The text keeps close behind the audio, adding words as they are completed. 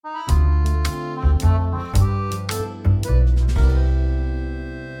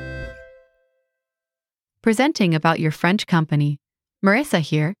presenting about your French company. Marissa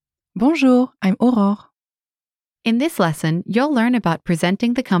here. Bonjour, I'm Aurore. In this lesson, you'll learn about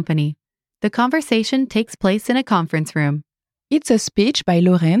presenting the company. The conversation takes place in a conference room. It's a speech by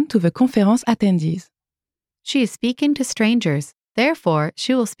Lorraine to the conference attendees. She is speaking to strangers, therefore,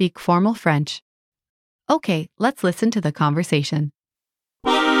 she will speak formal French. Okay, let's listen to the conversation.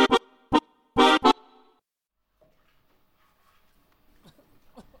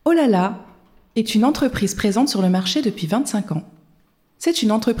 Oh là là est une entreprise présente sur le marché depuis 25 ans. C'est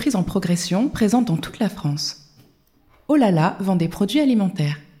une entreprise en progression présente dans toute la France. Oh là là vend des produits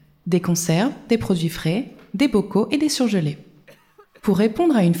alimentaires, des conserves, des produits frais, des bocaux et des surgelés. Pour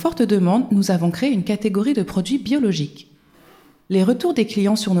répondre à une forte demande, nous avons créé une catégorie de produits biologiques. Les retours des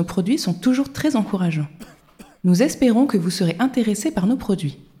clients sur nos produits sont toujours très encourageants. Nous espérons que vous serez intéressés par nos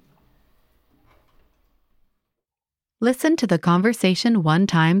produits. Listen to the conversation one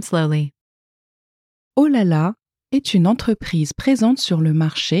time slowly. Oh là là est une entreprise présente sur le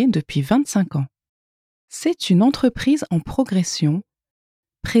marché depuis 25 ans. C'est une entreprise en progression,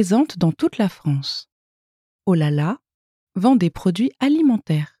 présente dans toute la France. Oh là là vend des produits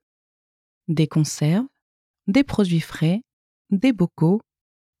alimentaires, des conserves, des produits frais, des bocaux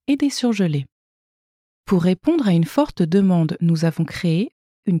et des surgelés. Pour répondre à une forte demande, nous avons créé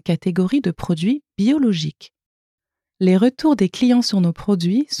une catégorie de produits biologiques. Les retours des clients sur nos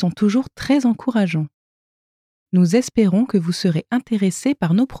produits sont toujours très encourageants. Nous espérons que vous serez intéressés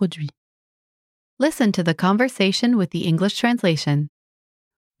par nos produits. Listen to the conversation with the English translation.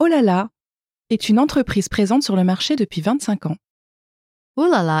 Oh là là est une entreprise présente sur le marché depuis 25 ans.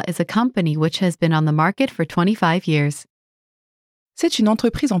 Oolala is a company which has been on the market for 25 years. C'est une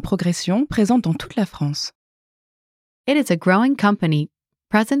entreprise en progression présente dans toute la France. It is a growing company,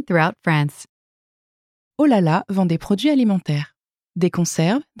 present throughout France. Oh là là vend des produits alimentaires, des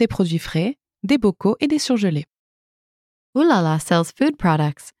conserves, des produits frais, des bocaux et des surgelés. Oolala sells food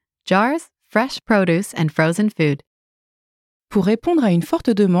products, jars, fresh produce and frozen food. Pour répondre à une forte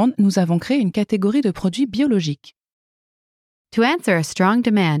demande, nous avons créé une catégorie de produits biologiques. To answer a strong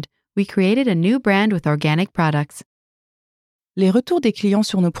demand, we created a new brand with organic products. Les retours des clients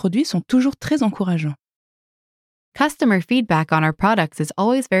sur nos produits sont toujours très encourageants. Customer feedback on our products is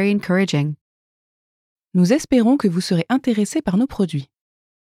always very encouraging. Nous espérons que vous serez intéressés par nos produits.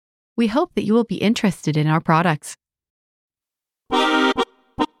 We hope that you will be interested in our products.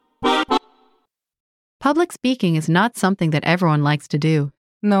 Public speaking is not something that everyone likes to do.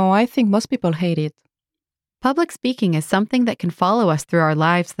 No, I think most people hate it. Public speaking is something that can follow us through our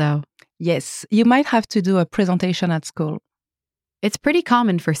lives, though. Yes, you might have to do a presentation at school. It's pretty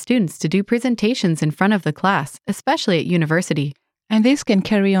common for students to do presentations in front of the class, especially at university. And this can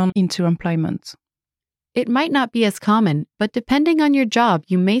carry on into employment. It might not be as common, but depending on your job,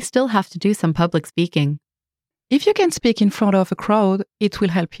 you may still have to do some public speaking. If you can speak in front of a crowd, it will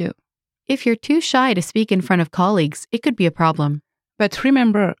help you. If you're too shy to speak in front of colleagues, it could be a problem. But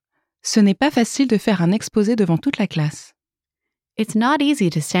remember, ce n'est pas facile de faire un exposé devant toute la classe. It's not easy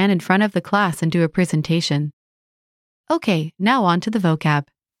to stand in front of the class and do a presentation. Okay, now on to the vocab.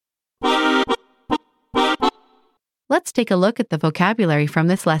 Let's take a look at the vocabulary from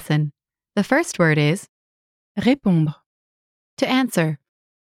this lesson. The first word is Répondre. to answer.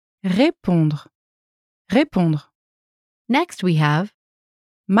 Répondre. Répondre. Next we have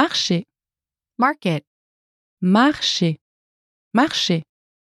Marcher. market. Marcher. Marcher.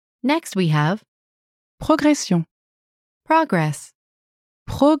 Next we have Progression. progress.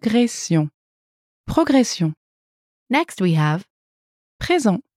 Progression. Progression. Next we have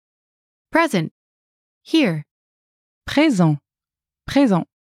Présent. present. Here. Présent. Présent.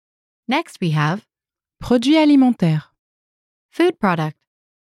 Next we have Produit alimentaire. food product.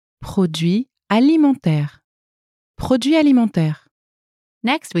 Produit alimentaire. Produit alimentaire.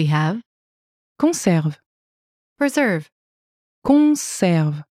 Next we have Conserve. preserve.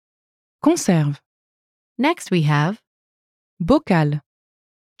 Conserve. Conserve. Next we have Bocal.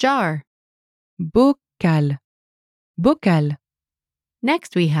 jar. Bocal. Bocal.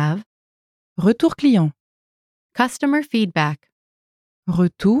 Next we have Retour client. customer feedback.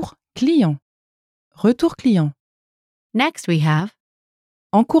 Retour client. Retour client. Next we have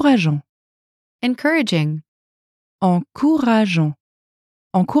Encourageant. encouraging. Encourageant.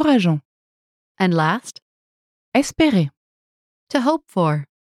 Encourageant. And last, Espérer. to hope for.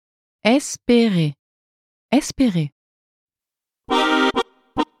 Espérer. Espérer.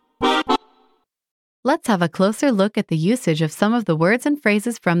 Let's have a closer look at the usage of some of the words and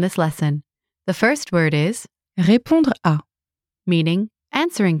phrases from this lesson. The first word is Répondre à. meaning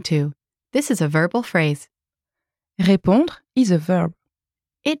answering to. This is a verbal phrase. Répondre is a verb.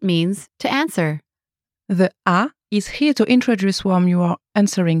 It means to answer. The A is here to introduce whom you are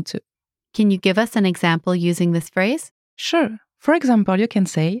answering to. Can you give us an example using this phrase? Sure. For example, you can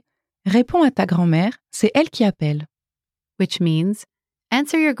say réponds à ta grand-mère, c'est elle qui appelle. Which means,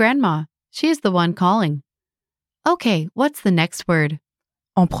 answer your grandma. She is the one calling. Okay, what's the next word?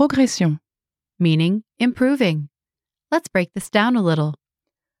 En progression. Meaning improving. Let's break this down a little.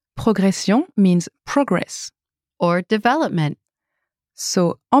 Progression means progress. Or development.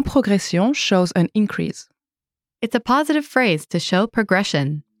 So, en progression shows an increase. It's a positive phrase to show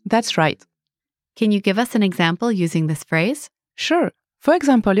progression. That's right. Can you give us an example using this phrase? Sure. For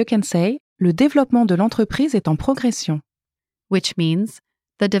example, you can say le développement de l'entreprise est en progression. Which means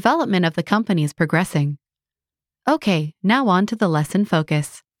the development of the company is progressing. Okay, now on to the lesson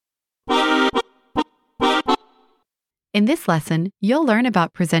focus. In this lesson, you'll learn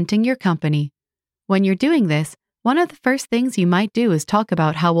about presenting your company. When you're doing this, one of the first things you might do is talk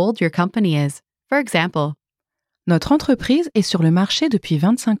about how old your company is. For example, Notre entreprise est sur le marché depuis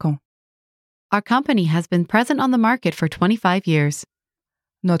 25 ans. our company has been present on the market for 25 years.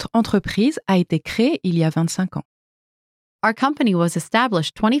 Notre entreprise a été créée il y a 25 ans. Our company was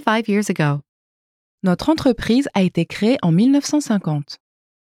established 25 years ago. Notre entreprise a été créée en 1950.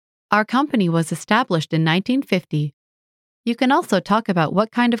 Our company was established in 1950. You can also talk about what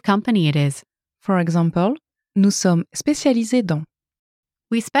kind of company it is. For example, nous sommes spécialisés dans.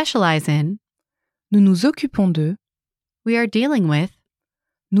 We specialize in, Nous nous occupons de. we are dealing with,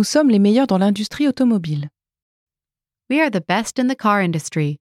 Nous sommes les meilleurs dans l'industrie automobile. we are the best in the car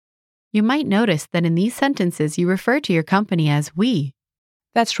industry. You might notice that in these sentences you refer to your company as we.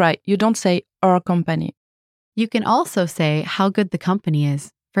 That's right, you don't say our company. You can also say how good the company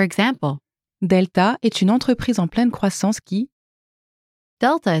is. For example, Delta est une entreprise en pleine croissance qui.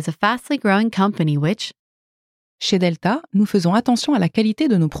 Delta is a fastly growing company which, Chez Delta, nous faisons attention à la qualité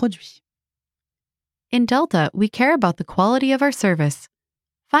de nos produits. in Delta, we care about the quality of our service.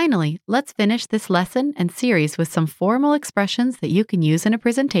 Finally, let's finish this lesson and series with some formal expressions that you can use in a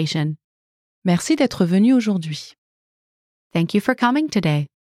presentation. Merci d'être venu aujourd'hui. Thank you for coming today.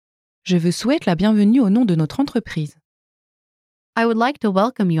 Je vous souhaite la bienvenue au nom de notre entreprise. I would like to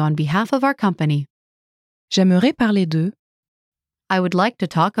welcome you on behalf of our company. J'aimerais parler de. I would like to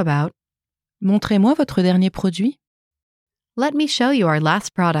talk about, Montrez-moi votre dernier produit. let me show you our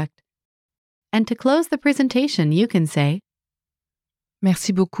last product. And to close the presentation, you can say,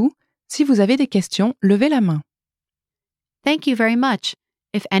 Merci beaucoup. Si vous avez des questions, levez la main. thank you very much.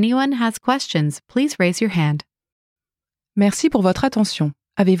 If anyone has questions, please raise your hand. Merci pour votre attention.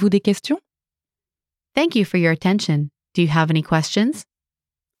 Avez-vous des questions? Thank you for your attention. Do you have any questions?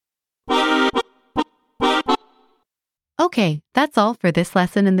 Okay, that's all for this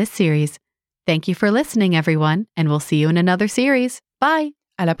lesson in this series. Thank you for listening, everyone, and we'll see you in another series. Bye!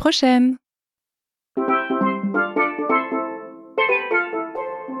 À la prochaine!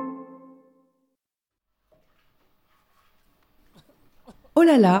 Oh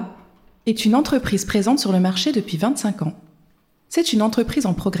là là est une entreprise présente sur le marché depuis 25 ans. C'est une entreprise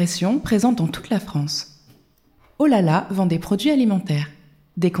en progression présente dans toute la France. Oh là là vend des produits alimentaires,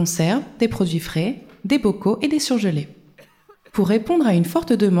 des conserves, des produits frais, des bocaux et des surgelés. Pour répondre à une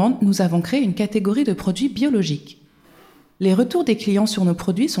forte demande, nous avons créé une catégorie de produits biologiques. Les retours des clients sur nos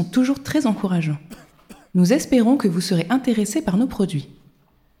produits sont toujours très encourageants. Nous espérons que vous serez intéressés par nos produits.